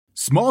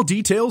Small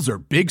details are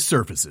big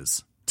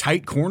surfaces.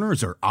 Tight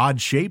corners are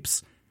odd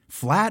shapes.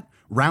 Flat,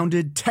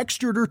 rounded,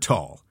 textured, or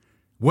tall.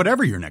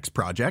 Whatever your next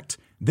project,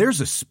 there's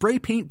a spray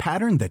paint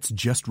pattern that's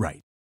just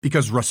right.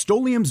 Because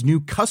Rust-Oleum's new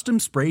Custom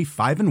Spray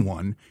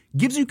 5-in-1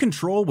 gives you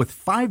control with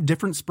 5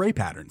 different spray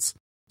patterns.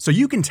 So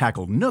you can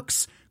tackle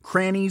nooks,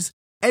 crannies,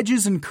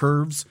 edges, and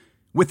curves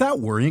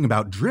without worrying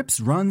about drips,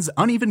 runs,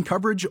 uneven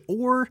coverage,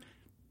 or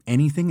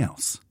anything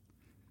else.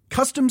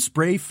 Custom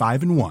Spray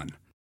 5-in-1.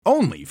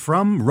 Only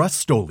from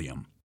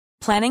Rust-Oleum.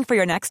 Planning for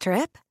your next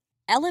trip?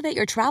 Elevate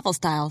your travel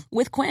style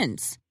with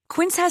Quince.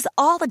 Quince has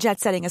all the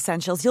jet-setting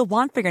essentials you'll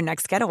want for your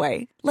next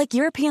getaway, like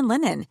European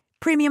linen,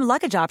 premium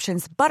luggage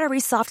options, buttery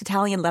soft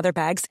Italian leather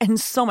bags, and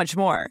so much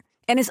more.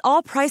 And is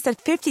all priced at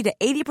 50 to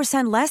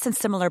 80% less than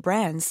similar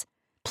brands.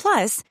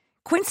 Plus,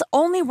 Quince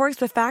only works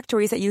with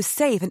factories that use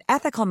safe and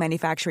ethical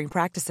manufacturing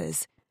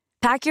practices.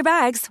 Pack your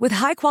bags with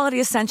high-quality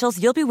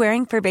essentials you'll be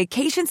wearing for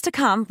vacations to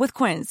come with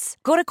Quince.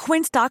 Go to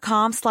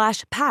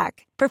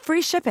quince.com/pack for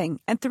free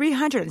shipping and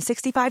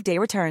 365-day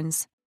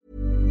returns.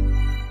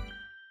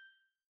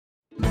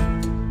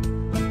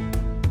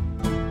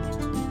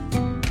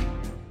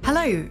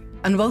 Hello,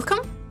 and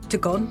welcome to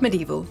Gone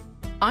Medieval.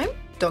 I'm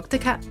Dr.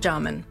 Kat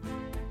Jarman.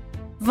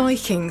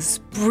 Vikings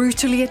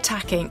brutally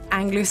attacking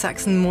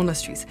Anglo-Saxon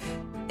monasteries.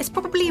 It's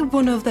probably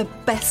one of the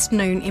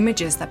best-known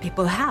images that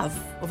people have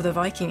of the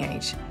Viking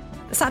Age.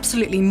 There's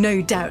absolutely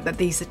no doubt that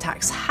these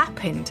attacks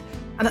happened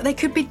and that they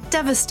could be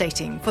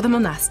devastating for the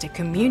monastic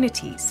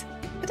communities.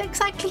 But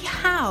exactly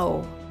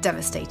how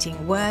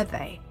devastating were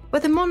they?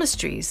 Were the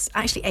monasteries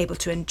actually able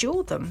to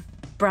endure them?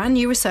 Brand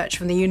new research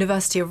from the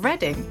University of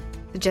Reading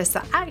suggests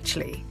that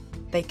actually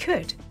they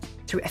could,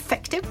 through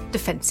effective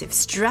defensive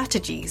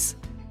strategies.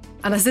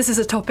 And as this is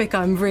a topic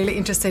I'm really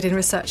interested in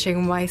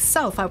researching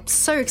myself, I'm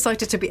so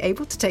excited to be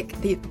able to take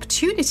the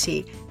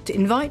opportunity to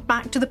invite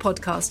back to the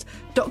podcast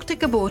Dr.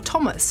 Gabor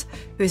Thomas,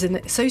 who is an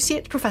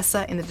associate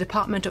professor in the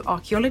Department of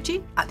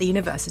Archaeology at the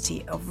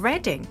University of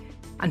Reading,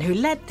 and who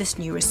led this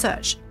new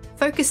research,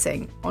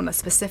 focusing on a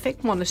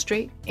specific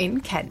monastery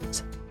in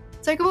Kent.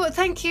 So Gabor,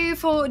 thank you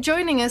for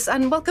joining us,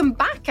 and welcome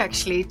back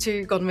actually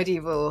to Gone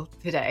Medieval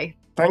today.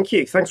 Thank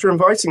you. Thanks for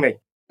inviting me.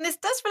 This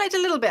does relate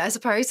a little bit, I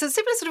suppose. So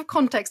similar sort of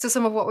context to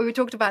some of what we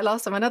talked about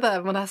last time,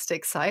 another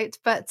monastic site.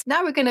 But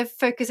now we're going to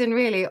focus in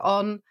really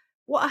on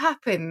what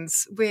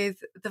happens with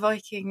the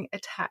Viking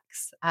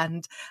attacks.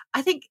 And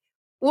I think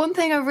one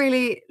thing I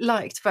really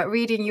liked about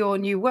reading your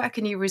new work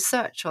and your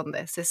research on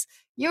this is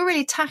you're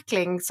really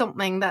tackling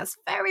something that's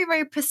very,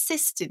 very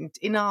persistent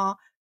in our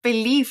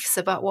beliefs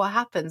about what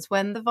happens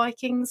when the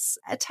Vikings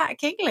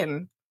attack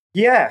England.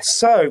 Yeah,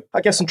 so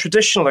I guess in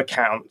traditional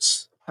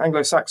accounts,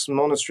 Anglo-Saxon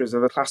monasteries are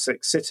the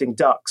classic sitting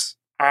ducks,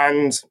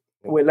 and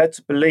we're led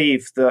to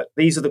believe that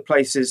these are the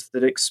places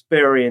that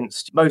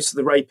experienced most of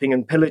the raping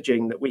and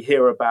pillaging that we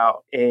hear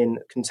about in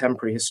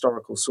contemporary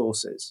historical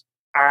sources,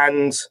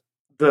 and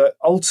that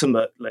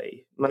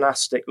ultimately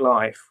monastic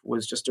life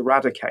was just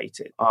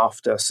eradicated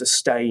after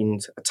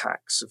sustained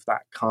attacks of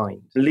that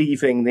kind,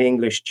 leaving the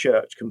English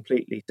church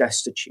completely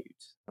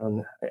destitute,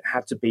 and it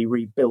had to be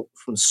rebuilt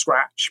from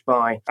scratch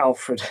by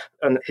Alfred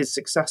and his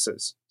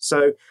successors.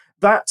 So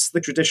that's the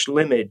traditional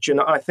image,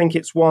 and I think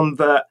it's one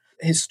that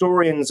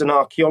historians and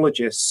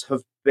archaeologists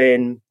have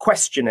been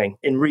questioning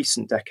in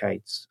recent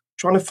decades,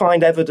 trying to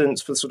find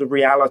evidence for the sort of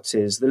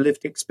realities, the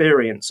lived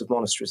experience of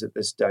monasteries at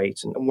this date,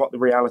 and what the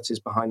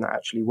realities behind that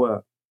actually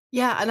were.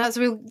 Yeah, and as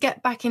we'll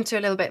get back into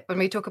a little bit when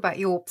we talk about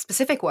your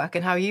specific work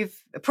and how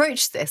you've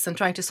approached this and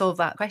trying to solve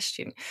that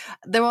question,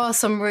 there are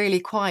some really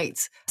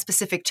quite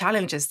specific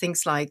challenges,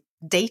 things like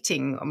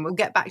dating, and we'll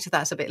get back to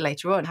that a bit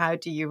later on. How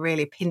do you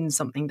really pin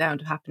something down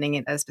to happening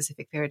in a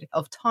specific period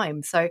of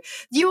time? So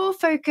you're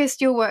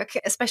focused your work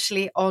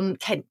especially on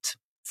Kent,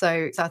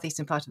 so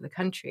southeastern part of the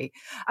country.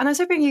 And I was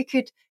hoping you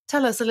could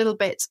tell us a little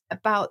bit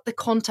about the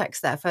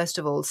context there, first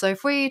of all. So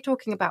if we're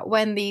talking about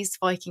when these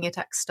Viking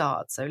attacks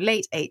start, so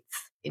late 8th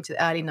into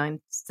the early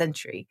 9th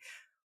century,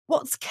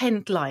 what's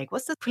Kent like?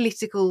 What's the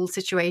political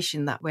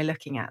situation that we're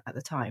looking at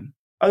the time?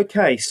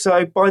 Okay,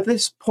 so by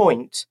this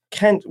point,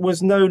 Kent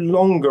was no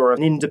longer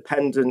an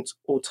independent,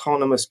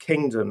 autonomous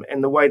kingdom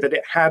in the way that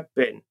it had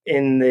been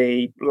in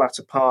the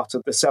latter part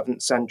of the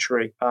 7th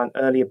century and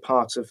earlier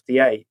part of the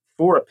 8th.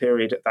 For a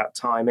period at that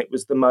time, it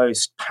was the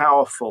most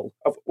powerful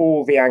of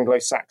all the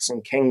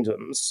Anglo-Saxon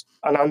kingdoms.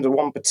 And under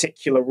one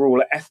particular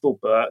ruler,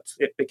 Ethelbert,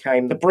 it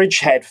became the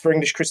bridgehead for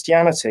English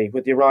Christianity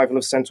with the arrival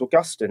of St.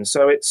 Augustine.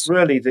 So it's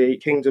really the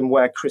kingdom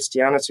where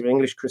Christianity,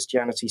 English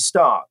Christianity,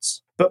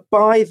 starts. But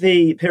by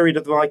the period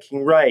of the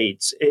Viking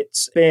raids,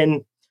 it's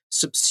been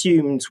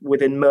subsumed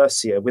within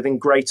Mercia, within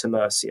Greater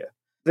Mercia.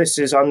 This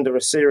is under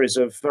a series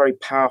of very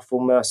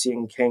powerful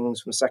Mercian kings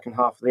from the second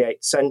half of the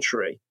 8th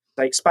century.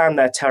 They expand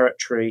their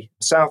territory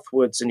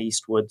southwards and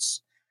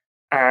eastwards,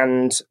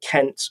 and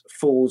Kent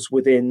falls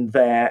within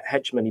their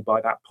hegemony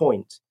by that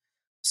point.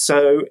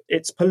 So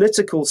its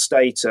political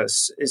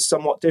status is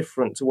somewhat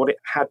different to what it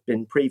had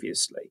been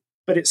previously.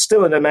 But it's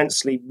still an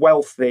immensely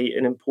wealthy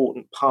and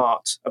important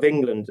part of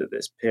England at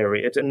this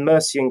period, and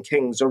Mercian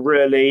kings are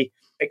really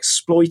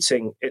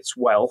exploiting its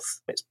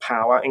wealth, its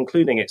power,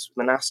 including its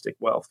monastic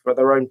wealth, for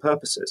their own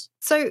purposes.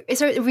 So is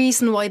there a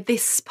reason why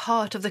this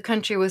part of the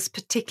country was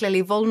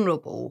particularly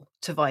vulnerable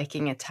to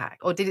Viking attack?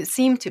 Or did it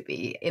seem to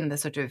be in the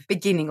sort of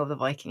beginning of the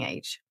Viking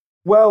Age?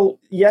 Well,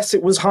 yes,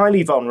 it was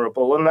highly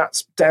vulnerable, and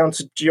that's down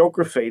to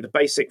geography, the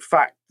basic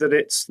fact that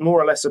it's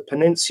more or less a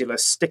peninsula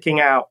sticking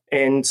out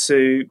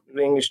into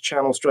the English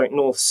Channel /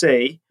 North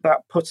Sea.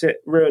 That put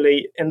it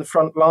really in the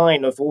front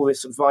line of all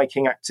this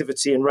Viking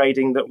activity and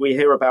raiding that we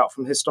hear about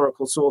from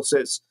historical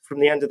sources from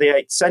the end of the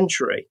 8th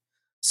century.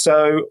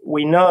 So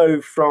we know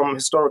from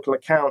historical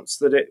accounts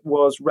that it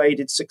was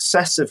raided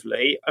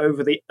successively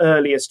over the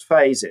earliest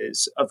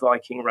phases of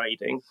Viking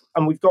raiding.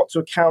 And we've got to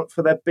account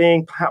for there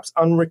being perhaps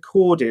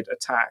unrecorded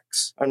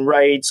attacks and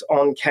raids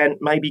on Kent,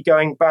 maybe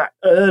going back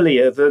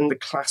earlier than the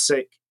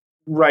classic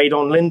raid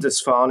on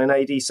Lindisfarne in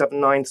AD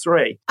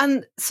 793.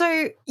 And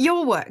so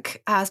your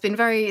work has been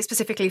very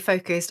specifically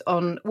focused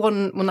on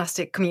one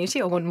monastic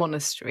community or one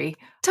monastery.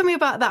 Tell me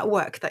about that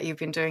work that you've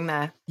been doing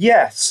there.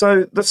 Yeah,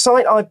 so the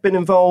site I've been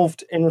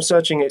involved in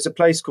researching is a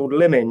place called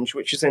Lyminge,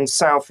 which is in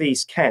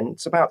southeast Kent.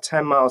 It's about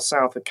 10 miles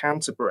south of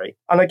Canterbury.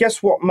 And I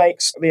guess what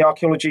makes the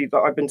archaeology that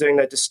I've been doing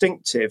there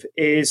distinctive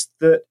is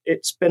that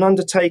it's been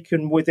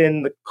undertaken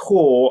within the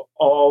core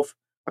of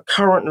a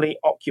currently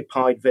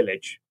occupied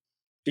village.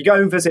 If you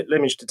go and visit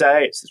Lyminge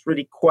today, it's this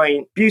really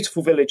quaint,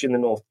 beautiful village in the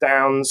North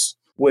Downs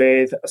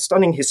with a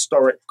stunning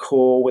historic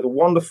core, with a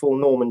wonderful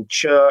Norman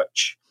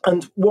church.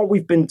 And what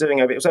we've been doing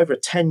it was over a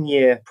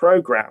 10-year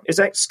programme, is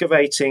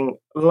excavating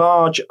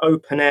large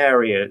open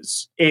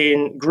areas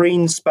in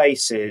green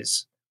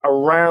spaces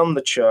around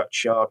the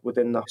churchyard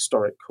within the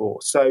historic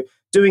core. So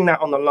doing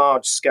that on a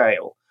large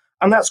scale.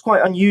 And that's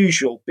quite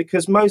unusual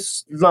because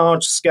most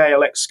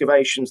large-scale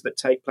excavations that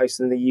take place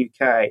in the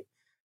UK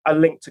are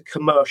linked to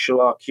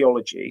commercial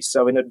archaeology,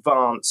 so in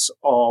advance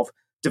of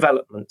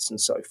developments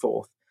and so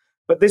forth.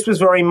 But this was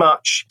very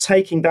much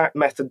taking that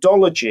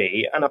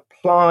methodology and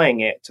applying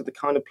it to the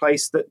kind of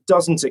place that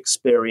doesn't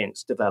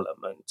experience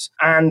development,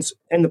 and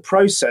in the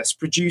process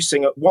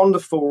producing a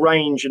wonderful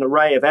range and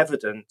array of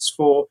evidence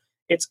for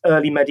its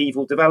early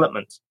medieval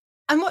development.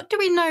 And what do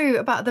we know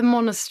about the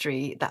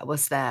monastery that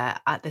was there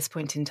at this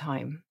point in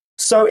time?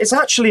 So it's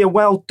actually a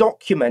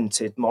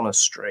well-documented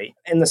monastery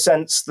in the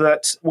sense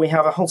that we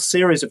have a whole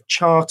series of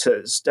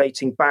charters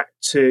dating back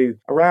to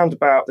around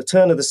about the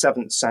turn of the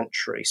 7th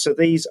century. So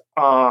these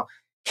are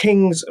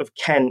kings of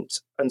Kent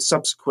and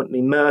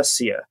subsequently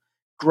Mercia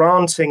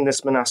granting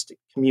this monastic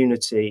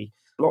community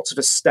lots of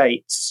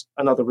estates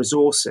and other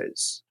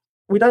resources.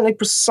 We don't know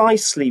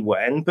precisely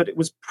when, but it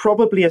was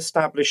probably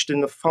established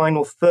in the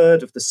final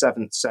third of the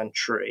 7th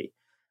century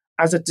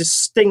as a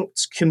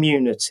distinct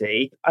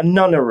community, a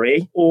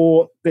nunnery,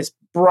 or this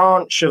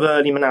branch of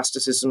early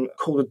monasticism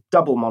called a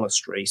double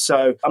monastery.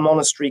 So a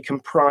monastery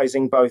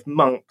comprising both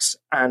monks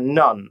and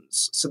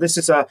nuns. So this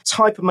is a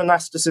type of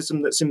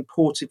monasticism that's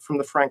imported from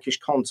the Frankish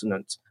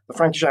continent. The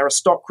Frankish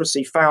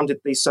aristocracy founded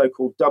these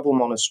so-called double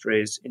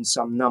monasteries in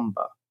some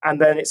number.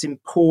 And then it's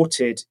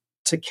imported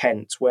to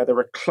Kent, where there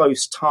are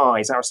close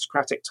ties,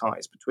 aristocratic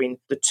ties, between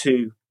the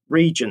two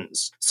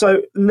regions.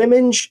 So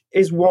Lyminge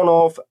is one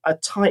of a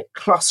tight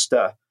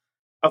cluster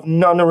of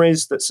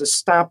nunneries that's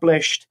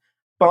established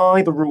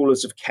by the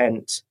rulers of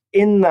Kent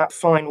in that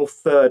final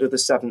third of the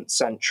 7th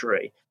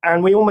century.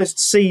 And we almost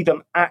see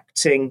them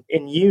acting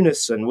in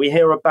unison. We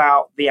hear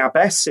about the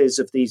abbesses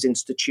of these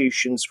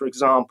institutions, for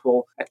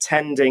example,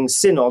 attending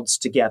synods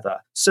together.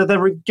 So they're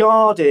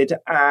regarded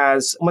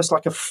as almost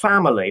like a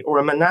family or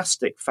a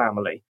monastic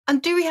family.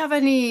 And do we have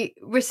any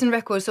written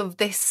records of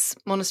this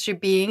monastery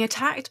being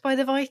attacked by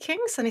the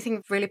Vikings?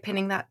 Anything really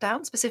pinning that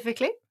down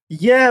specifically?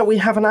 Yeah, we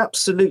have an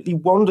absolutely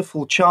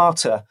wonderful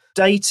charter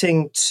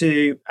dating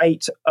to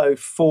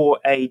 804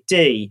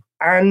 AD.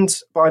 And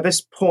by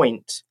this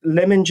point,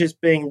 Lyminge is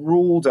being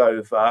ruled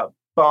over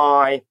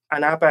by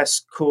an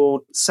abbess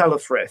called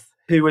Selefrith,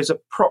 who is a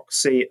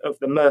proxy of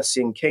the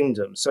Mercian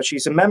kingdom. So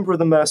she's a member of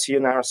the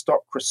Mercian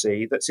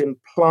aristocracy that's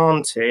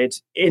implanted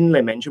in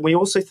Lyminge. And we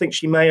also think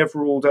she may have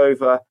ruled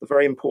over the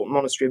very important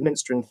monastery of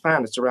Minster in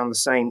Thanet around the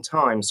same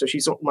time. So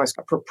she's almost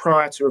a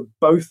proprietor of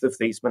both of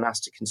these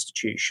monastic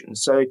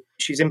institutions. So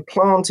she's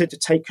implanted to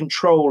take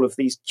control of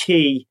these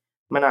key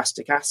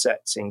monastic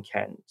assets in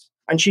Kent.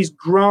 And she's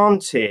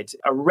granted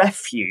a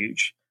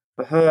refuge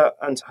for her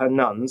and her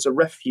nuns, a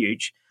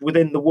refuge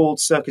within the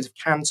walled circuit of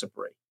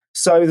Canterbury.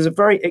 So there's a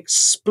very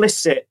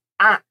explicit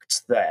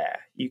act there.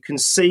 You can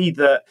see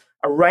that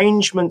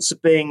arrangements are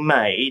being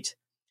made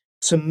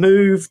to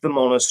move the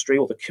monastery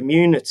or the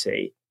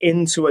community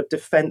into a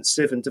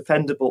defensive and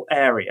defendable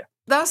area.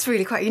 That's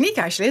really quite unique,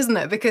 actually, isn't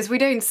it? Because we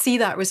don't see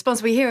that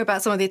response. We hear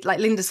about some of the, like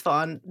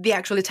Lindisfarne, the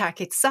actual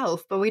attack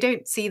itself, but we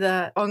don't see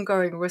the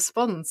ongoing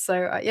response.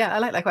 So, yeah, I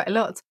like that quite a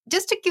lot.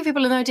 Just to give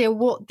people an idea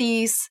what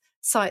these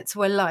sites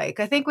were like?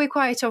 I think we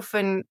quite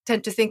often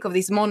tend to think of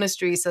these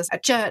monasteries as a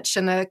church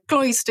and a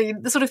cloister,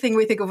 the sort of thing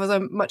we think of as a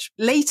much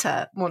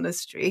later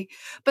monastery,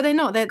 but they're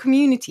not. They're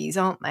communities,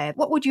 aren't they?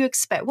 What would you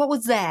expect? What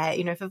was there,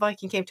 if a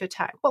Viking came to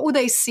attack? What would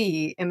they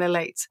see in the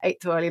late 8th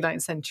to early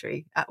 9th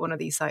century at one of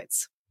these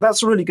sites?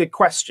 That's a really good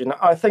question.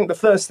 I think the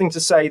first thing to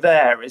say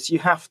there is you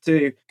have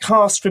to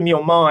cast from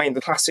your mind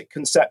the classic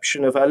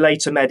conception of a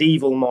later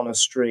medieval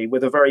monastery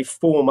with a very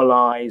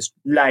formalised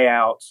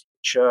layout,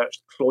 church,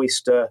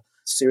 cloister,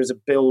 series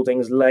of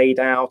buildings laid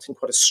out in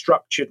quite a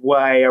structured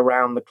way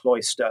around the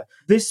cloister.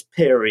 This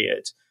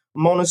period,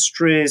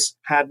 monasteries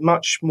had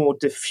much more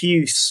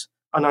diffuse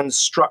and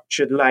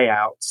unstructured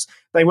layouts.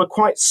 They were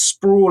quite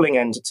sprawling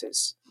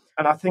entities.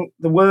 And I think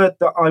the word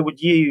that I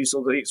would use,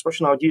 or the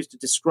expression I would use to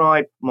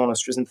describe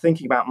monasteries and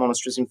thinking about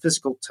monasteries in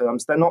physical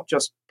terms, they're not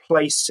just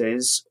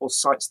places or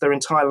sites, they're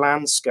entire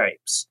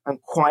landscapes,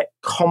 and quite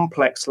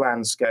complex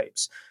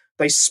landscapes.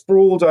 They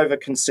sprawled over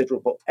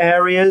considerable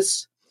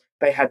areas.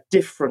 They had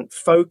different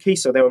foci,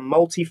 so they were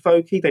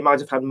multi-foci. They might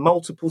have had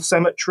multiple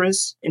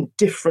cemeteries in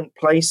different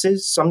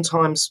places,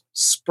 sometimes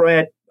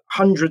spread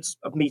hundreds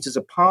of meters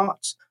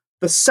apart.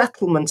 The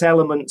settlement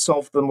elements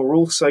of them were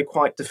also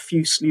quite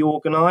diffusely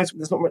organised.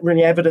 There's not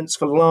really evidence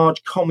for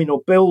large communal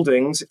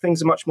buildings.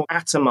 Things are much more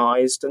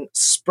atomised and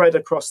spread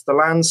across the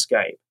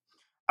landscape.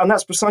 And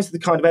that's precisely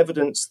the kind of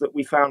evidence that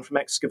we found from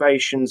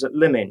excavations at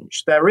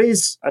Lyminge. There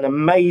is an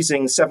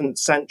amazing 7th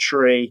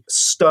century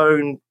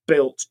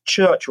stone-built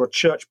church, or a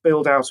church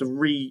built out of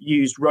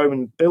reused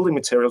Roman building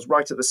materials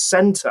right at the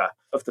centre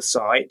of the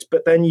site.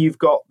 But then you've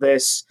got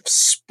this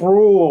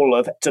sprawl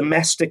of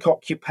domestic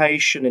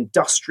occupation,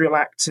 industrial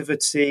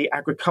activity,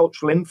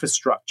 agricultural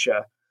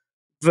infrastructure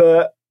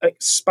that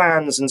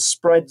expands and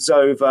spreads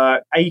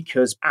over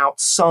acres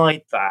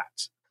outside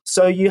that.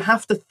 So you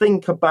have to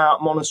think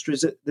about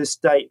monasteries at this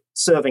date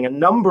serving a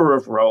number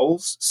of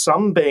roles,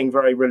 some being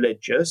very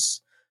religious,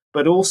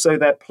 but also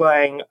they're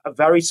playing a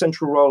very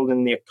central role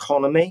in the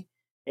economy,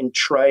 in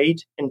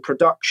trade, in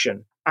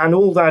production. And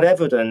all that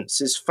evidence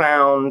is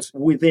found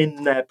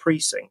within their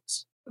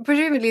precincts.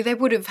 Presumably they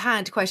would have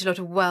had quite a lot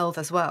of wealth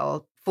as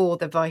well for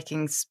the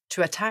Vikings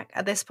to attack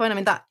at this point. I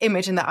mean, that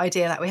image and that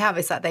idea that we have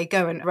is that they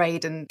go and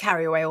raid and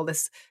carry away all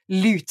this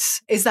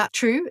loot. Is that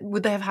true?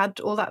 Would they have had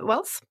all that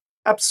wealth?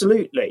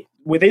 Absolutely.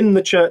 Within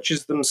the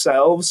churches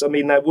themselves, I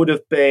mean, there would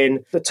have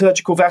been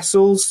liturgical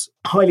vessels,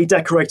 highly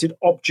decorated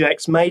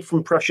objects made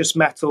from precious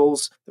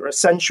metals. They're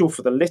essential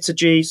for the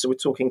liturgy. So we're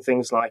talking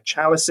things like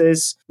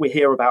chalices. We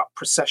hear about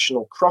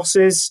processional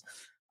crosses.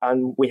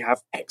 And we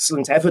have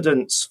excellent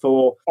evidence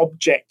for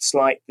objects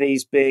like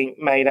these being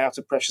made out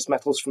of precious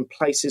metals from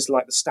places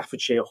like the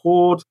Staffordshire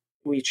Hoard.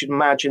 We should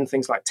imagine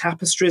things like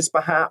tapestries,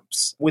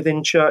 perhaps,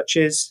 within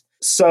churches.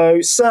 So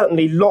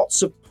certainly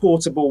lots of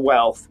portable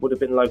wealth would have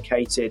been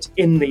located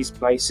in these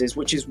places,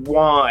 which is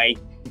why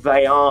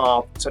they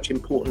are such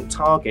important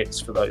targets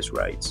for those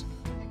raids.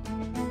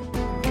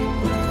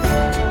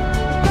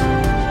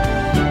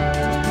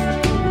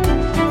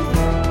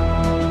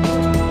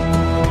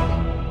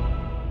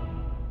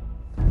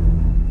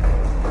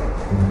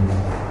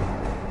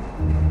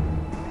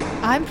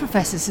 I'm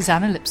Professor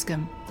Susanna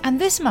Lipscomb, and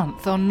this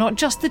month on Not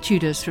Just the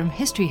Tudors from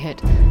History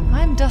Hit,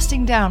 I'm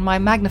dusting down my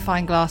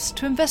magnifying glass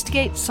to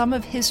investigate some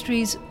of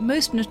history's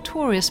most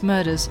notorious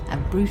murders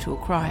and brutal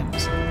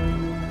crimes.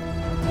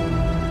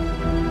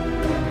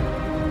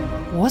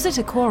 Was it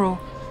a quarrel,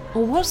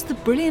 or was the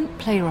brilliant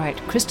playwright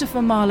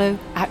Christopher Marlowe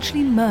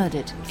actually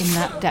murdered in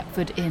that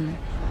Deptford inn?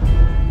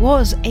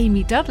 Was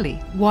Amy Dudley,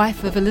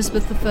 wife of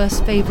Elizabeth I's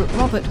favourite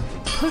Robert,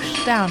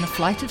 pushed down a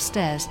flight of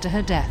stairs to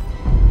her death?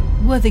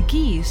 Were the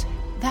Guises,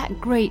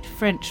 that great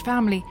French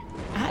family,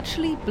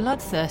 actually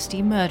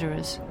bloodthirsty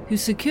murderers who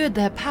secured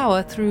their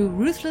power through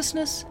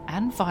ruthlessness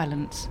and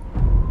violence?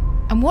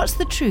 And what's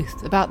the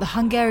truth about the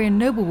Hungarian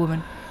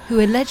noblewoman who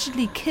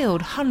allegedly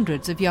killed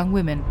hundreds of young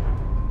women?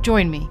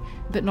 Join me,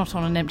 but not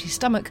on an empty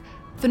stomach,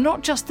 for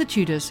Not Just the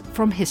Tudors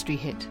from History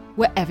Hit,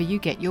 wherever you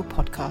get your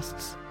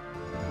podcasts.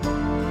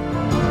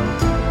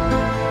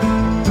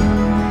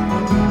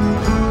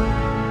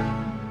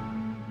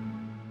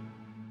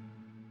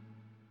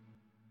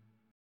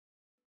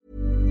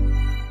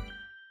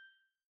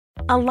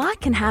 A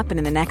lot can happen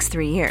in the next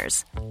 3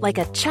 years. Like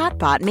a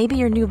chatbot may be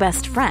your new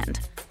best friend.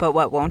 But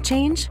what won't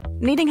change?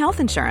 Needing health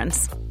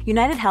insurance.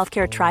 United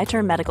Healthcare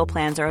Tri-Term Medical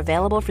Plans are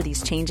available for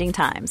these changing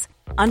times.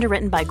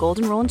 Underwritten by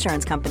Golden Rule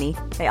Insurance Company,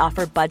 they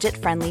offer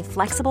budget-friendly,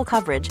 flexible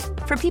coverage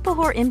for people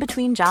who are in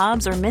between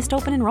jobs or missed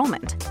open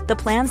enrollment. The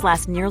plans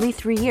last nearly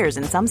 3 years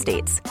in some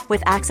states,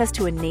 with access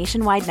to a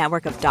nationwide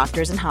network of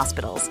doctors and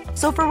hospitals.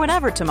 So for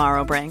whatever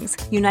tomorrow brings,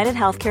 United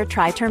Healthcare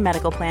Tri-Term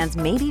Medical Plans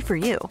may be for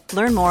you.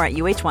 Learn more at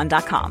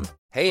uh1.com.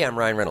 Hey, I'm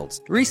Ryan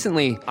Reynolds.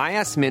 Recently, I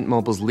asked Mint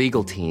Mobile's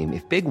legal team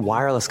if big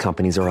wireless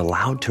companies are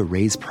allowed to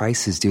raise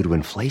prices due to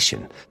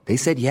inflation. They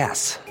said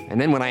yes.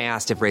 And then when I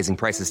asked if raising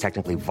prices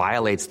technically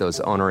violates those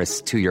onerous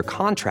 2-year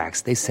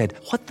contracts, they said,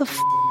 "What the f***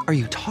 are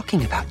you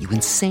talking about, you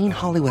insane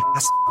Hollywood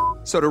ass f-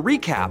 So to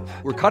recap,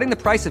 we're cutting the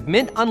price of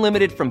Mint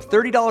Unlimited from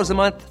 $30 a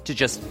month to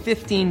just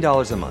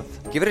 $15 a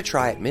month. Give it a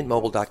try at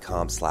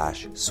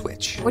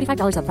mintmobile.com/switch.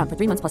 $45 up front for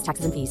 3 months plus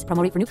taxes and fees.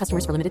 Promo rate for new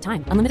customers for limited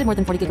time. Unlimited more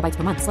than 40 gigabytes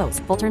per month. Slows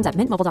full terms at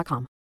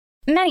mintmobile.com.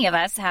 Many of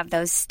us have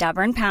those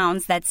stubborn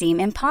pounds that seem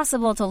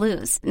impossible to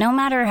lose, no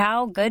matter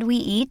how good we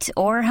eat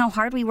or how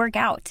hard we work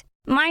out.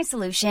 My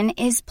solution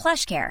is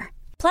PlushCare.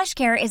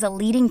 PlushCare is a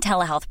leading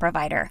telehealth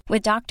provider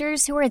with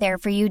doctors who are there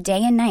for you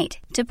day and night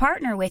to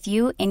partner with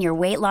you in your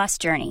weight loss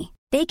journey.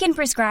 They can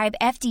prescribe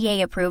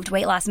FDA-approved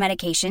weight loss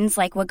medications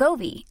like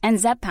Wegovy and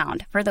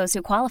Zepbound for those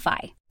who qualify.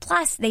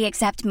 Plus, they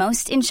accept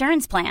most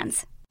insurance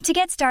plans. To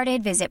get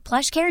started, visit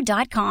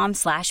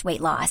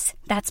plushcare.com/weightloss.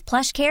 That's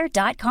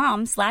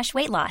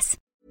plushcare.com/weightloss.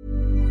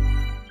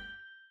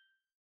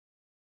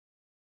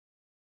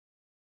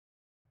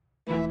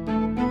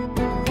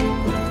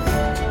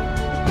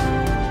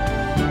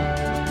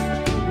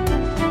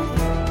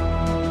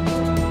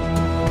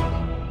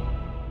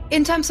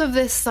 In terms of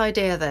this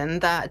idea then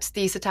that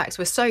these attacks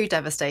were so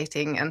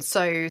devastating and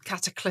so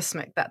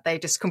cataclysmic that they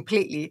just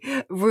completely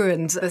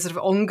ruined the sort of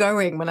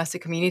ongoing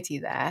monastic community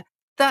there,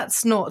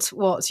 that's not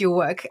what your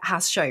work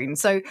has shown.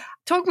 So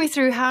talk me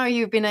through how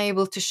you've been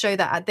able to show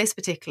that at this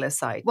particular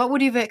site. What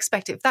would you have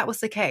expected if that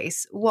was the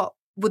case? What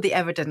would the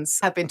evidence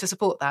have been to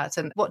support that?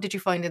 And what did you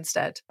find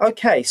instead?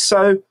 Okay,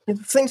 so the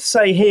thing to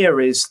say here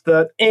is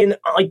that in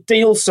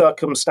ideal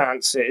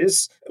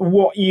circumstances,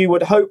 what you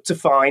would hope to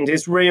find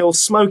is real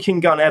smoking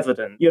gun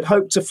evidence. You'd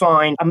hope to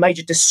find a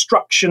major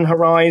destruction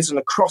horizon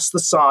across the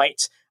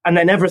site, and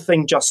then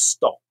everything just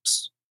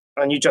stops.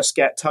 And you just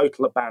get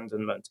total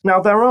abandonment. Now,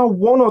 there are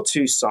one or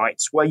two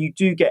sites where you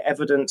do get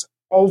evidence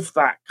of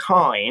that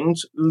kind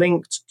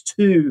linked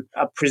to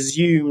a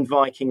presumed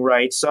Viking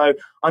raid. So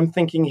I'm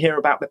thinking here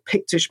about the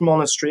Pictish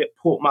Monastery at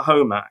Port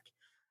Mahomac.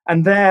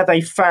 And there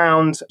they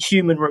found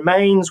human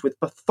remains with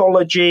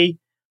pathology,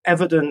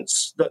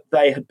 evidence that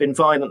they had been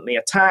violently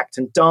attacked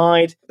and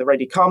died. The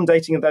radiocarbon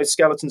dating of those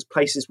skeletons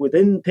places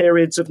within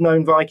periods of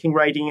known Viking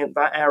raiding in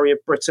that area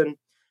of Britain.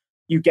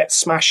 You get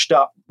smashed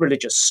up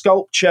religious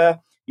sculpture.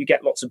 You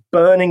get lots of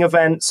burning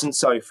events and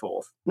so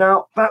forth.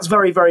 Now, that's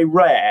very, very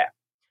rare.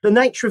 The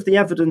nature of the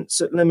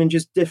evidence at Lyminge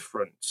is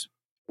different.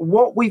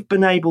 What we've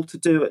been able to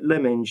do at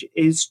Lyminge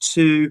is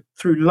to,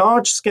 through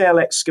large-scale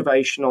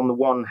excavation on the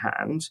one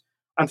hand,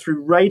 and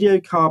through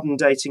radiocarbon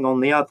dating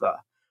on the other,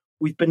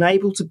 we've been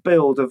able to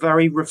build a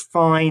very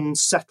refined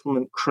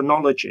settlement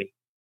chronology.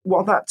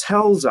 What that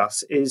tells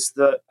us is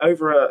that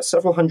over a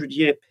several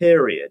hundred-year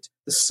period,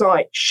 the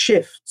site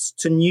shifts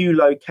to new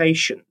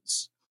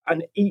locations.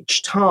 And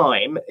each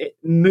time it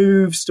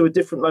moves to a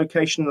different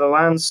location in the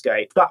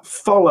landscape, that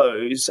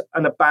follows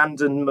an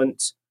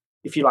abandonment,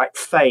 if you like,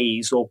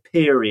 phase or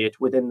period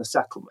within the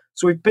settlement.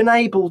 So we've been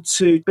able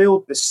to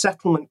build this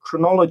settlement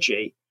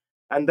chronology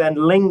and then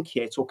link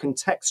it or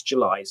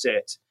contextualize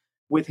it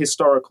with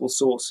historical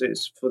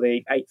sources for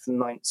the 8th and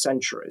 9th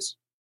centuries.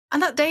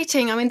 And that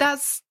dating, I mean,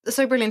 that's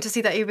so brilliant to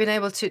see that you've been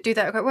able to do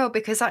that quite well,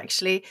 because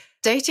actually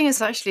dating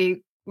is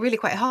actually really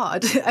quite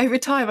hard over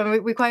time. I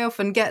mean, we quite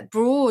often get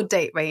broad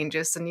date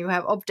ranges, and you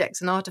have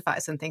objects and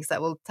artifacts and things that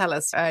will tell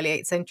us early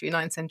 8th century,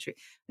 9th century,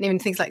 and even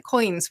things like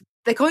coins.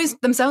 The coins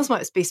themselves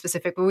might be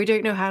specific, but we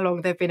don't know how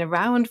long they've been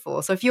around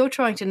for. So if you're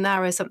trying to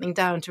narrow something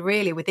down to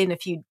really within a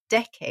few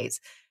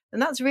decades, then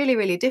that's really,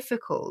 really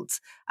difficult.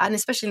 And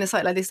especially in a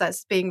site like this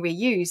that's being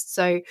reused.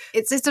 So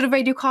it's this sort of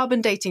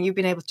radiocarbon dating you've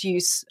been able to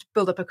use to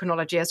build up a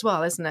chronology as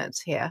well, isn't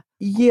it, here?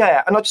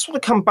 Yeah, and I just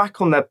want to come back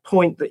on that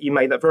point that you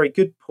made, that very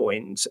good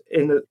point,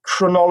 in that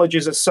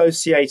chronologies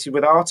associated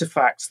with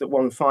artifacts that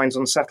one finds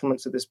on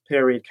settlements of this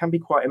period can be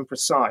quite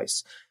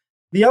imprecise.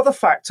 The other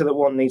factor that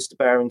one needs to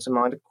bear into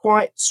mind are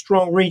quite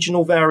strong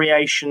regional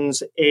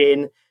variations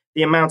in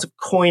the amount of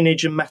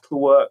coinage and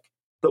metalwork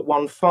that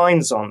one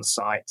finds on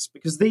sites,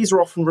 because these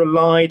are often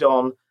relied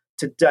on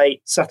to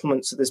date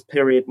settlements of this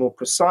period more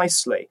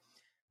precisely.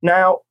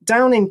 Now,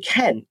 down in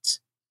Kent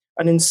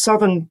and in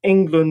southern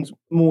England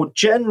more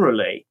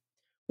generally,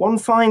 one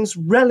finds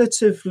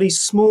relatively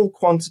small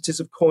quantities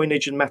of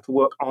coinage and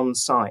metalwork on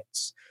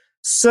sites,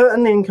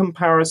 certainly in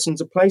comparison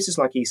to places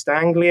like East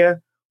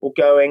Anglia or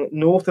going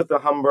north of the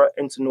Humber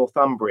into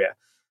Northumbria.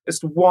 As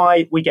to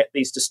why we get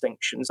these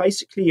distinctions,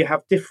 basically you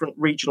have different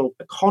regional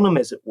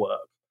economies at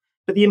work.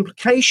 But the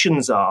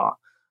implications are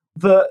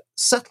that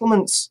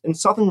settlements in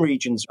southern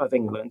regions of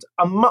England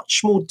are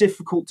much more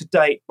difficult to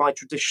date by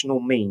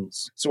traditional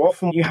means. So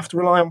often you have to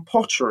rely on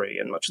pottery,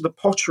 and much of the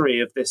pottery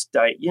of this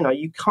date,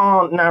 you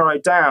can't narrow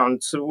down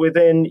to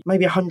within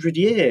maybe 100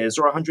 years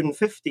or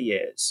 150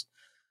 years.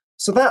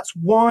 So that's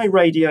why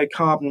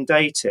radiocarbon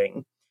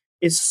dating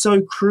is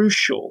so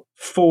crucial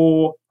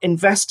for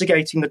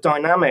investigating the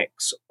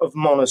dynamics of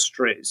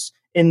monasteries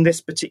in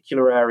this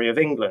particular area of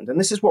England. And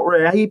this is what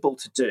we're able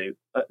to do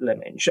at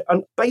Lyminge.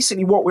 And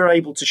basically what we're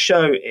able to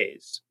show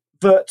is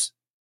that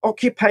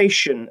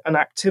occupation and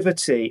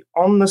activity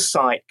on the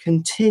site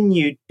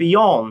continued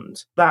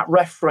beyond that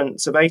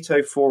reference of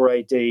 804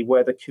 AD,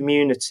 where the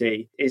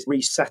community is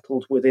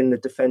resettled within the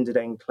defended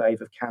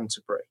enclave of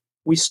Canterbury.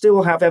 We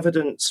still have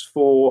evidence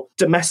for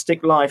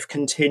domestic life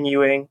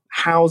continuing,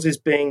 houses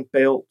being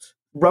built,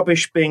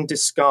 rubbish being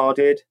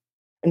discarded,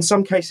 in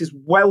some cases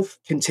wealth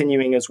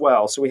continuing as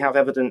well. So we have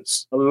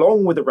evidence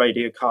along with the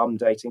radiocarbon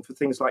dating for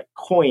things like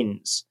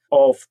coins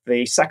of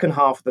the second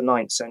half of the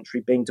 9th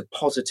century being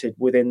deposited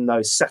within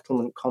those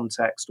settlement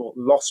contexts or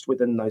lost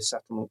within those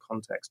settlement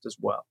contexts as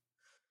well.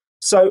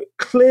 So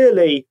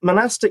clearly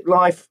monastic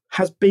life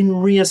has been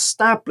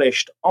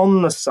re-established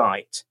on the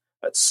site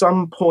at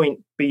some point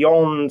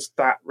beyond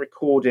that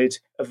recorded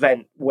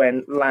event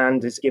when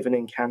land is given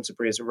in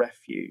Canterbury as a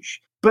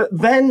refuge. But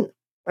then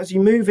as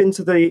you move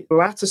into the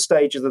latter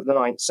stages of the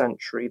 9th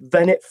century,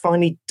 then it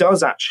finally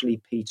does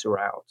actually peter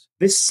out.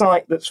 This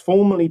site that's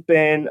formerly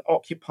been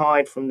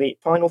occupied from the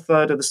final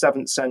third of the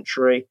 7th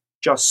century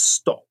just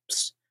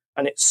stops.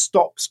 And it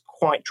stops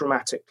quite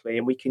dramatically.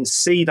 And we can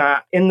see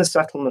that in the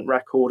settlement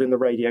record in the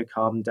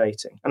radiocarbon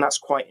dating. And that's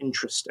quite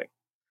interesting.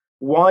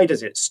 Why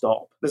does it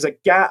stop? There's a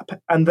gap,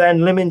 and then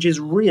Lyminge is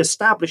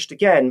re-established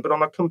again, but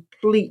on a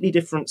completely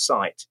different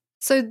site.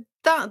 So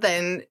that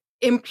then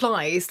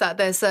implies that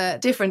there's a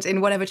difference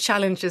in whatever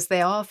challenges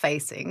they are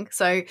facing.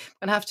 So I'm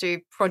going to have to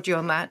prod you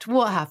on that.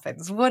 What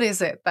happens? What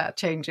is it that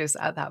changes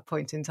at that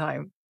point in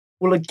time?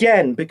 Well,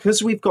 again,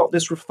 because we've got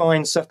this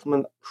refined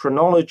settlement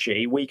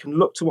chronology, we can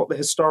look to what the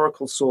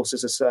historical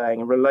sources are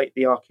saying and relate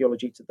the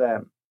archaeology to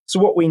them. So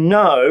what we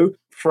know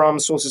from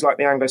sources like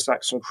the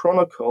Anglo-Saxon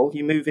Chronicle,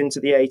 you move into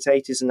the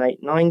 880s and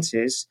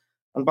 890s,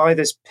 and by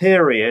this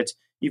period,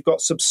 you've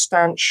got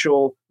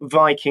substantial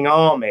Viking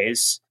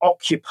armies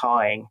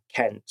occupying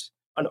Kent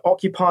and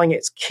occupying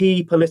its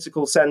key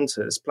political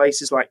centres,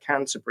 places like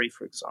Canterbury,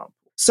 for example.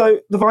 So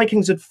the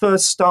Vikings had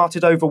first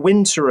started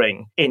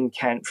overwintering in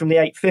Kent from the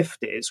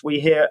 850s. We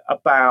hear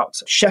about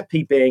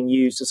Sheppey being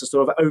used as a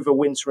sort of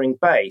overwintering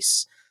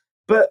base,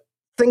 but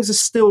things are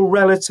still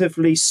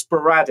relatively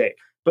sporadic.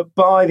 But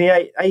by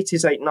the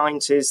 880s,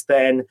 890s,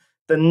 then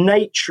the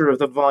nature of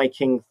the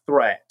Viking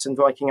threat and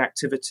Viking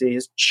activity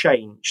has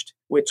changed.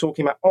 We're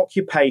talking about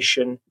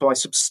occupation by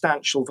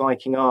substantial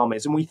Viking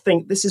armies. And we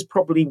think this is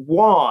probably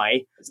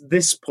why, at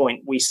this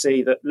point, we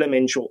see that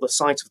Lyminge, or the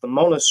site of the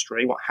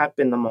monastery, what had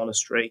been the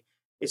monastery,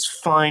 is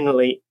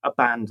finally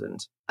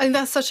abandoned. I think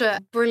that's such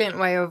a brilliant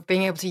way of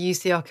being able to use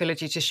the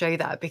archaeology to show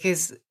that,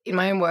 because in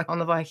my own work on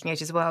the Viking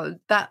Age as well,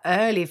 that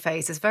early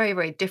phase is very,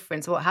 very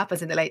different to what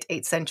happens in the late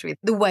 8th century.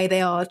 The way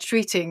they are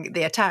treating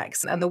the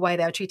attacks and the way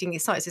they are treating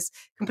these sites is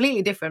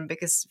completely different,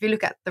 because if you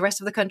look at the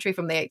rest of the country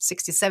from the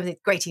 860s, 70s,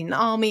 Great Indian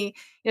Army,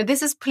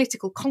 this is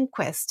political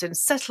conquest and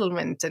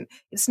settlement, and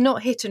it's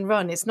not hit and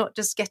run. It's not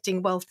just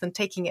getting wealth and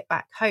taking it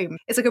back home.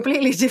 It's a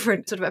completely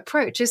different sort of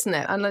approach, isn't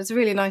it? And it's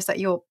really nice that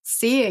you're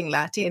seeing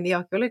that in the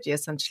archaeology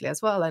essentially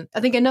as well. And I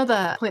think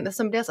another point that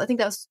somebody else, I think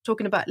that was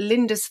talking about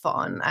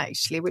Lindisfarne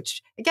actually,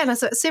 which again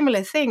has a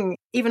similar thing.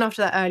 Even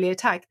after that early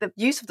attack, the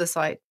use of the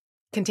site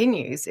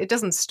continues. It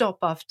doesn't stop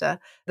after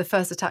the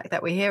first attack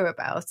that we hear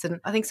about.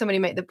 And I think somebody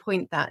made the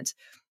point that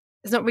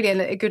there's not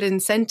really a good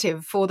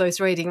incentive for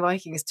those raiding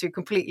Vikings to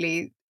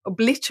completely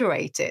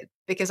obliterate it,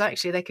 because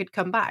actually they could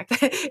come back.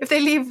 If they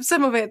leave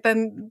some of it,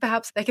 then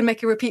perhaps they can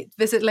make a repeat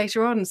visit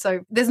later on.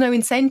 So there's no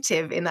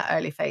incentive in that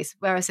early phase.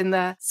 Whereas in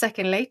the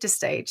second, later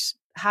stage,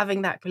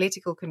 having that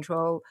political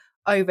control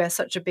over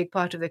such a big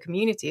part of the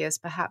community is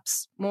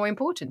perhaps more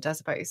important, I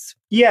suppose.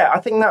 Yeah, I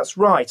think that's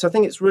right. I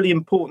think it's really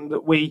important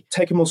that we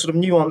take a more sort of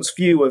nuanced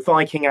view of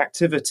Viking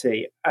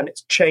activity and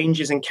its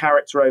changes in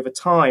character over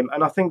time.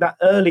 And I think that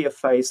earlier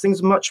phase,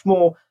 things are much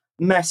more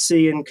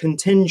messy and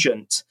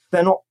contingent.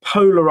 They're not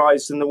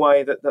polarized in the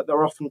way that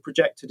they're often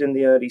projected in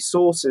the early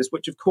sources,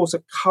 which of course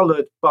are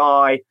colored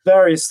by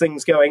various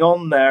things going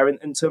on there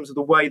in terms of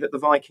the way that the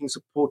Vikings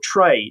are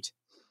portrayed.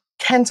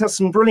 Kent has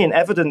some brilliant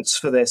evidence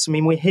for this. I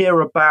mean, we hear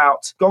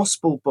about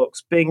gospel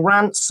books being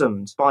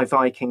ransomed by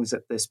Vikings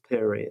at this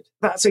period.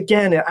 That's,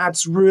 again, it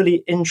adds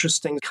really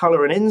interesting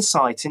colour and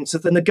insight into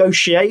the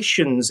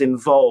negotiations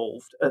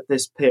involved at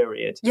this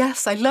period.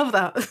 Yes, I love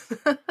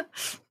that.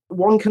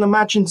 One can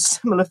imagine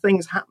similar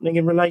things happening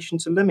in relation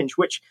to Lyminge,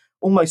 which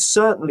almost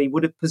certainly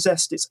would have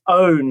possessed its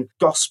own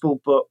gospel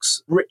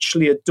books,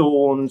 richly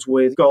adorned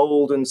with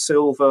gold and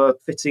silver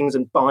fittings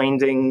and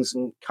bindings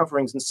and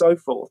coverings and so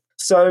forth.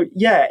 So,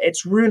 yeah,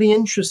 it's really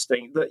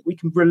interesting that we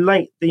can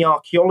relate the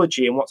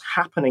archaeology and what's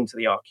happening to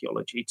the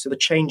archaeology to the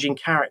changing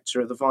character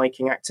of the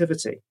Viking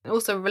activity.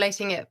 Also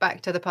relating it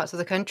back to the parts of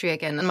the country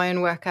again, and my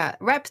own work at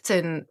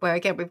Repton, where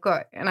again we've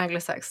got an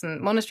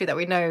Anglo-Saxon monastery that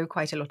we know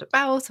quite a lot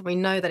about, and we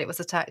know that it was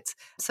attacked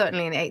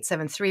certainly in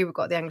 873. We've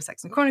got the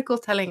Anglo-Saxon Chronicle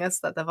telling us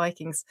that the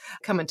Vikings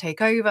come and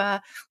take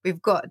over.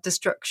 We've got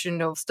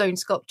destruction of stone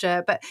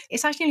sculpture, but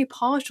it's actually only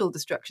partial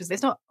destructions.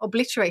 It's not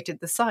obliterated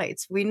the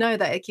sites. We know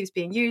that it keeps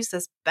being used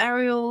as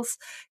burials,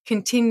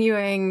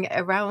 continuing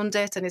around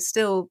it, and it's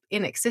still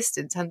in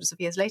existence hundreds of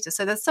years later.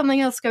 So there's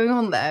something else going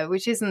on there,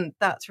 which isn't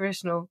that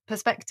traditional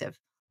perspective.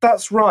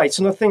 That's right.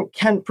 And I think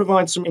Kent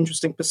provides some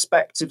interesting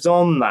perspectives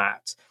on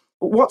that.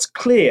 But what's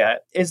clear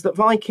is that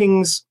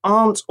Vikings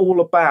aren't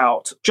all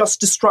about just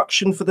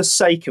destruction for the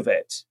sake of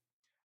it.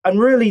 And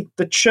really,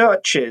 the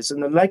churches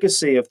and the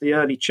legacy of the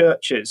early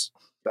churches,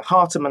 the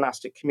heart of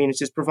monastic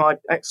communities, provide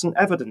excellent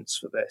evidence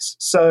for this.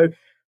 So,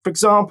 for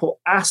example,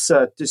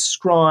 Asser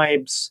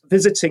describes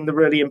visiting the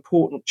really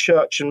important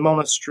church and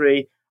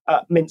monastery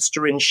at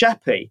Minster in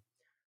Sheppey.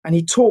 And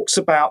he talks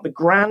about the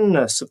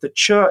grandness of the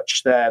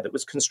church there that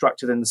was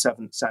constructed in the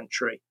 7th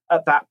century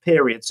at that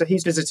period. So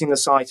he's visiting the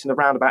site in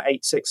around about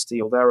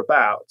 860 or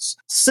thereabouts.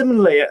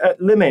 Similarly, at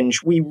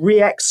Lyminge, we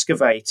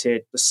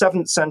re-excavated the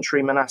 7th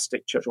century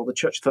monastic church, or the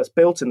church first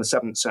built in the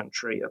 7th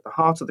century, at the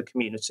heart of the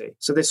community.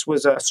 So this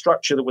was a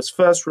structure that was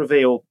first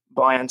revealed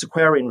by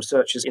antiquarian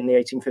researchers in the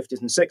 1850s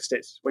and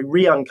 60s. We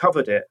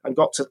re-uncovered it and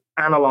got to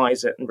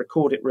analyse it and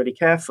record it really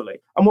carefully.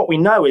 And what we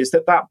know is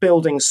that that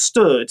building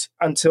stood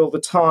until the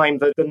time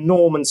that the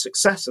Norman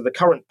successor, the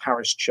current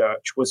parish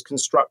church, was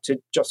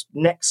constructed just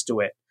next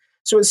to it.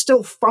 So it's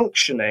still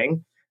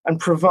functioning and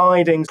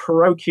providing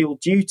parochial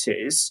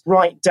duties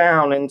right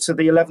down into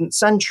the 11th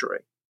century.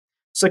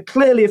 So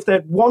clearly, if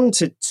they'd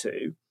wanted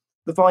to,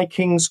 the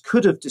Vikings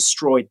could have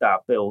destroyed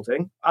that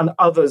building and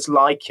others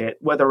like it,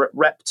 whether at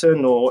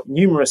Repton or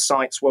numerous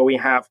sites where we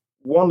have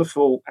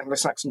wonderful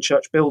Anglo-Saxon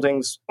church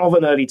buildings of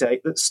an early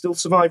date that still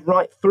survive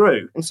right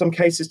through, in some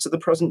cases to the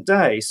present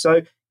day.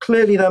 So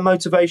clearly their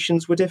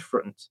motivations were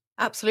different.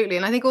 Absolutely.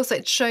 And I think also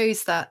it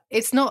shows that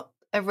it's not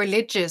a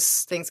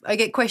religious thing. I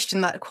get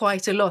questioned that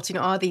quite a lot.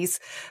 Are these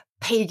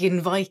pagan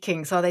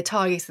Vikings, are they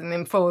targeting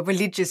them for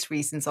religious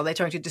reasons? Are they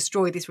trying to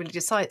destroy these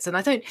religious sites? And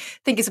I don't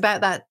think it's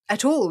about that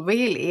at all,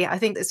 really. I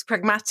think it's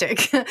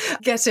pragmatic,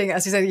 getting,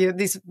 as you said,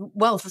 this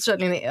wealth,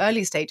 certainly in the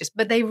early stages,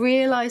 but they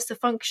realise the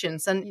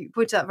functions. And you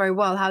put that very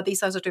well, how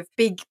these are sort of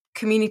big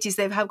communities.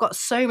 They've got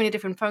so many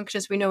different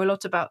functions. We know a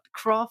lot about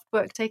craft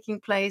work taking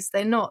place.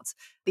 They're not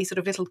these sort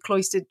of little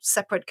cloistered,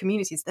 separate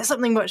communities. They're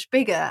something much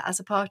bigger as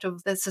a part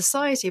of the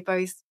society,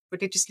 both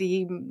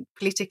religiously,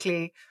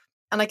 politically.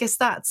 And I guess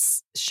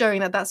that's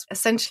showing that that's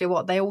essentially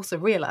what they also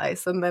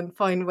realise and then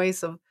find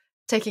ways of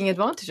taking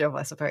advantage of,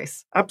 I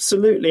suppose.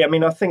 Absolutely. I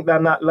mean, I think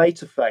then that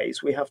later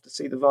phase, we have to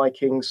see the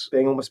Vikings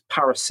being almost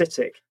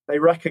parasitic. They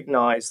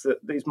recognise that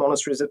these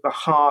monasteries are at the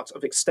heart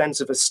of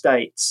extensive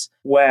estates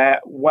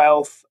where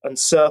wealth and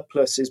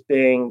surplus is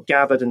being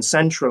gathered and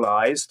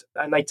centralised,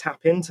 and they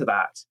tap into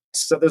that.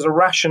 So there's a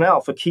rationale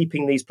for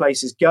keeping these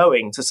places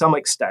going to some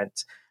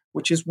extent,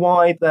 which is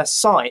why their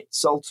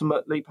sites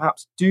ultimately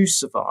perhaps do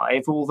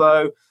survive,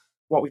 although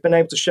what we've been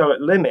able to show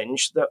at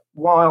Lyminge, that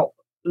while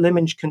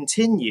Lyminge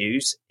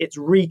continues, it's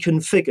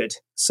reconfigured.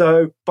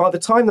 So by the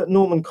time that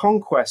Norman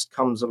conquest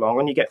comes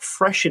along and you get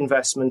fresh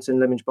investment in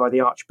Lyminge by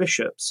the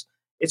archbishops,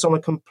 it's on a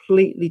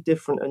completely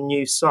different and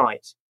new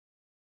site.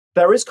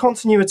 There is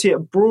continuity at a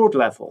broad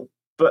level,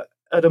 but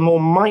at a more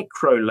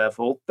micro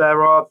level,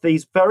 there are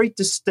these very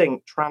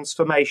distinct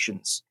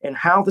transformations in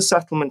how the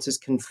settlement is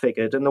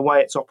configured and the way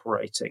it's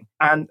operating.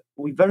 And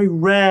we very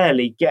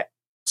rarely get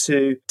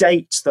to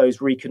date those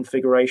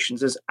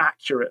reconfigurations as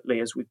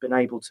accurately as we've been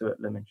able to at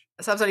Lyminge.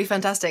 That's absolutely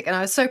fantastic. And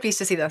I was so pleased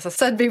to see that, as I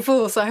said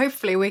before. So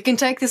hopefully we can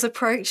take this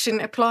approach and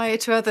apply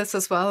it to others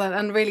as well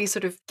and really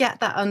sort of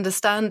get that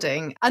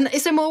understanding. And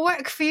is there more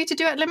work for you to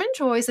do at Lyminge,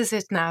 or is this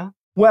it now?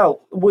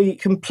 Well, we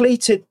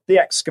completed the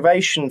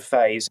excavation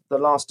phase. The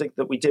last dig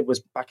that we did was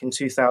back in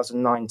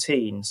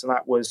 2019. So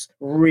that was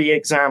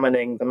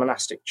re-examining the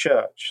monastic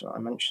church that I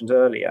mentioned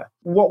earlier.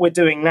 What we're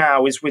doing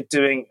now is we're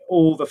doing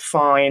all the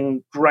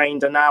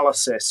fine-grained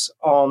analysis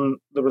on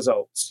the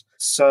results.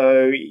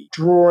 So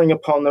drawing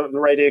upon the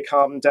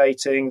radiocarbon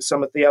dating,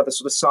 some of the other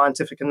sort of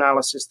scientific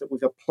analysis that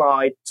we've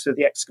applied to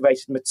the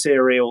excavated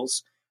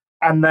materials,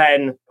 and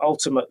then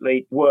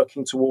ultimately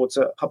working towards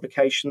a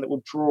publication that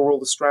will draw all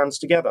the strands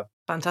together.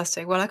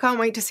 Fantastic. Well, I can't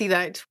wait to see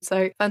that.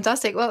 So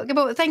fantastic. Well,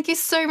 Gabor, thank you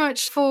so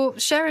much for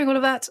sharing all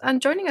of that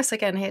and joining us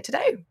again here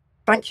today.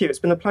 Thank you. It's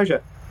been a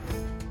pleasure.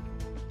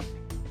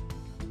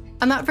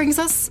 And that brings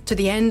us to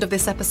the end of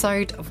this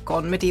episode of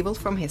Gone Medieval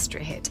from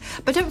History Hit.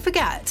 But don't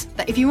forget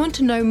that if you want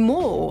to know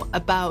more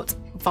about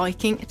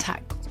Viking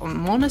attacks on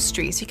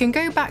monasteries, you can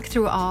go back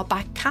through our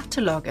back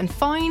catalogue and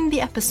find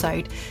the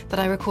episode that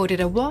I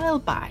recorded a while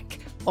back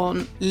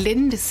on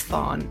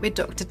Lindisfarne with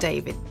Dr.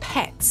 David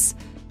Petts.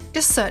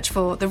 Just search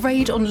for The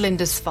Raid on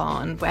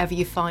Lindisfarne wherever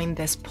you find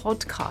this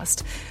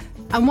podcast.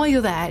 And while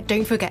you're there,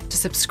 don't forget to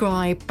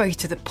subscribe both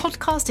to the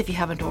podcast if you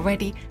haven't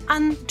already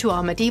and to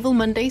our Medieval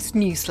Mondays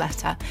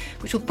newsletter,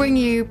 which will bring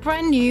you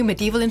brand new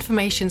medieval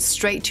information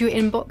straight to your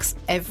inbox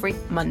every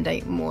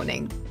Monday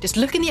morning. Just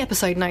look in the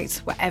episode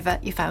notes wherever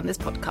you found this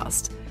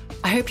podcast.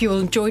 I hope you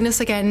will join us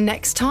again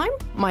next time.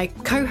 My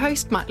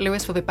co-host Matt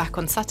Lewis will be back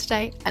on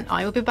Saturday and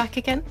I will be back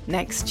again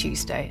next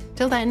Tuesday.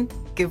 Till then,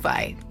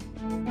 goodbye.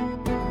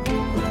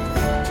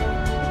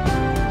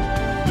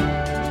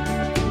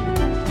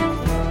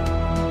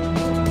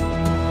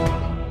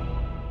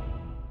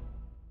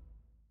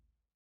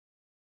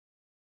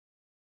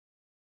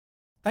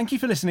 Thank you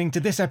for listening to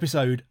this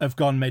episode of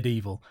Gone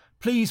Medieval.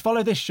 Please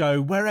follow this show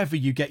wherever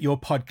you get your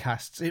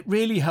podcasts. It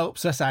really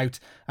helps us out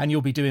and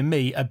you'll be doing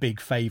me a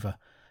big favour.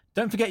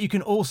 Don't forget you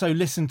can also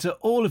listen to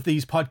all of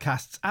these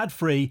podcasts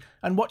ad-free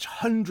and watch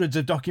hundreds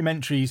of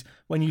documentaries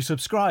when you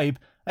subscribe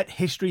at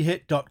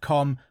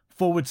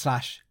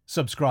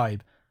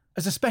historyhit.com/subscribe.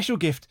 As a special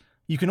gift,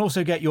 you can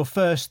also get your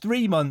first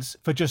 3 months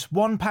for just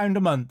 £1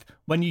 a month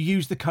when you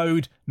use the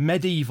code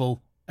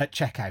MEDIEVAL at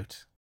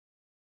checkout.